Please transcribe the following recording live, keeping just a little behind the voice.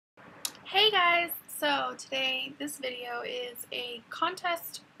Hey guys! So today this video is a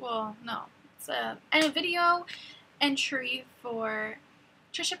contest, well no, it's a video entry for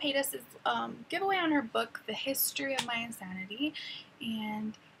Trisha Paytas' giveaway on her book, The History of My Insanity,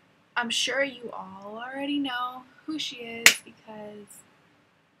 and I'm sure you all already know who she is because,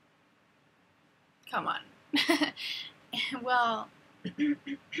 come on. Well,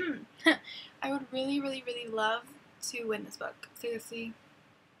 I would really love to win this book. Seriously,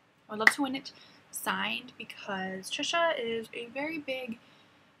 I would love to win it signed because Trisha is a very big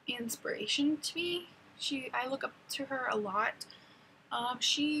inspiration to me. I look up to her a lot.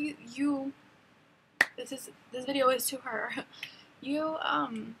 This video is to her. You,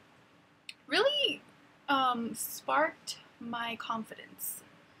 really, sparked my confidence.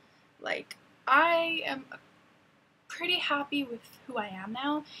 Like, I am pretty happy with who I am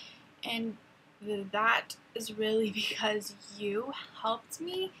now, and that is really because you helped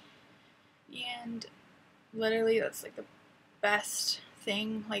me. And literally that's like the best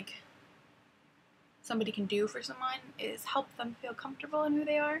thing like somebody can do for someone is help them feel comfortable in who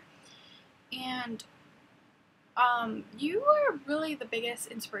they are. And you are really the biggest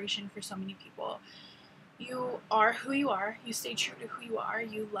inspiration for so many people. You are who you are, you stay true to who you are,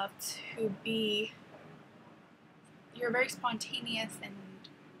 you're very spontaneous, and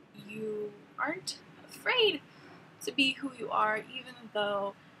you aren't afraid to be who you are, even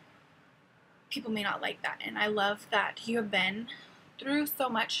though people may not like that. And I love that you have been through so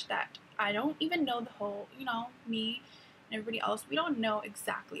much that I don't even know the whole, me and everybody else, we don't know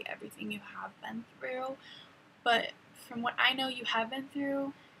exactly everything you have been through, but from what I know you have been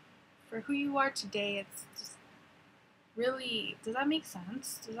through, for who you are today, it's just really, does that make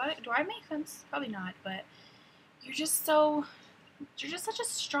sense? Do I make sense? Probably not, but you're just such a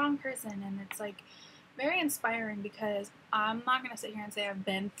strong person, and it's like very inspiring because I'm not going to sit here and say I've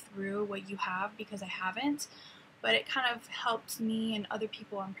been through what you have because I haven't, but it kind of helps me and other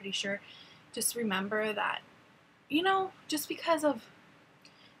people, I'm pretty sure, just remember that, just because of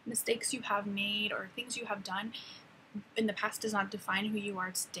mistakes you have made or things you have done in the past does not define who you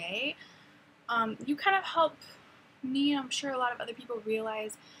are today. You kind of help me, and I'm sure a lot of other people,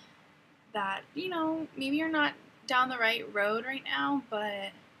 realize that, maybe you're not down the right road right now, but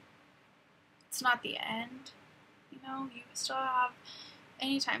it's not the end. You still have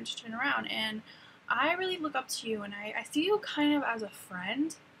any time to turn around, and I really look up to you, and I see you kind of as a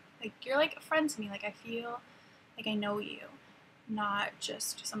friend. Like, you're like a friend to me. Like, I feel like I know you, not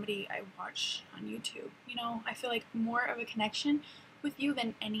just somebody I watch on YouTube. I feel like more of a connection with you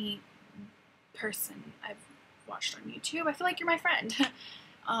than any person I've watched on YouTube. I feel like you're my friend.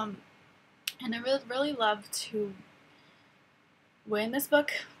 And I really love to win this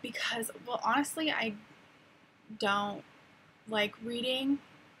book because, well, honestly, I don't like reading.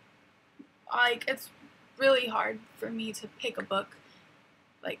 Like, it's really hard for me to pick a book,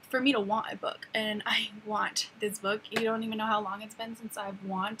 like for me to want a book, and I want this book. You don't even know how long it's been since I've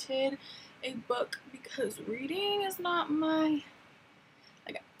wanted a book because reading is not my,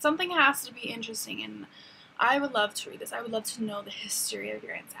 like, something has to be interesting, and I would love to read this. I would love to know the history of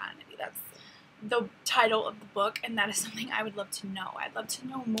your insanity. That's the title of the book, and that is something I would love to know. I'd love to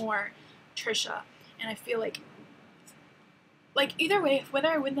know more Trisha, and I feel like either way, whether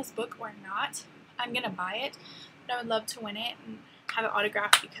I win this book or not, I'm gonna buy it, but I would love to win it and have it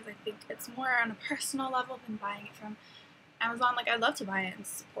autographed because I think it's more on a personal level than buying it from Amazon. Like, I'd love to buy it and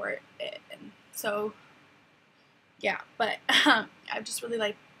support it, and so yeah, but I'd just really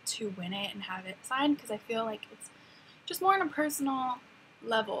like to win it and have it signed because I feel like it's just more on a personal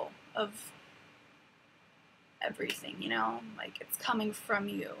level of everything, like it's coming from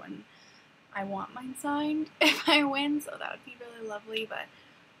you, and I want mine signed if I win, so that would be really lovely. But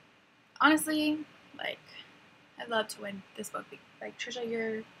honestly, like, I'd love to win this book. Like, Trisha,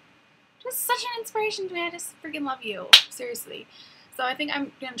 you're just such an inspiration to me. I just freaking love you, seriously. So I think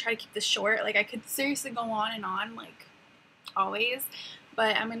I'm gonna try to keep this short. Like, I could seriously go on and on, like always,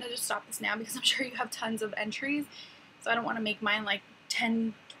 but I'm gonna just stop this now because I'm sure you have tons of entries, so I don't want to make mine like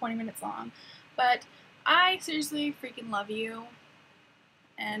 10-20 minutes long. But I seriously freaking love you,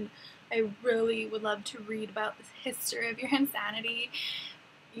 and I really would love to read about the history of your insanity.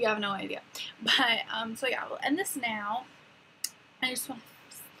 You have no idea. But, so yeah, we'll end this now. I just want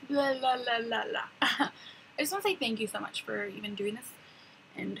to, I just want to say thank you so much for even doing this,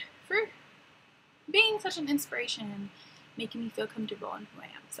 and for being such an inspiration and making me feel comfortable in who I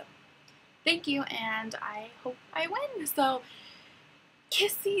am. So, thank you, and I hope I win. So,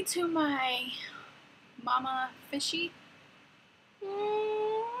 kissy to my mama fishy.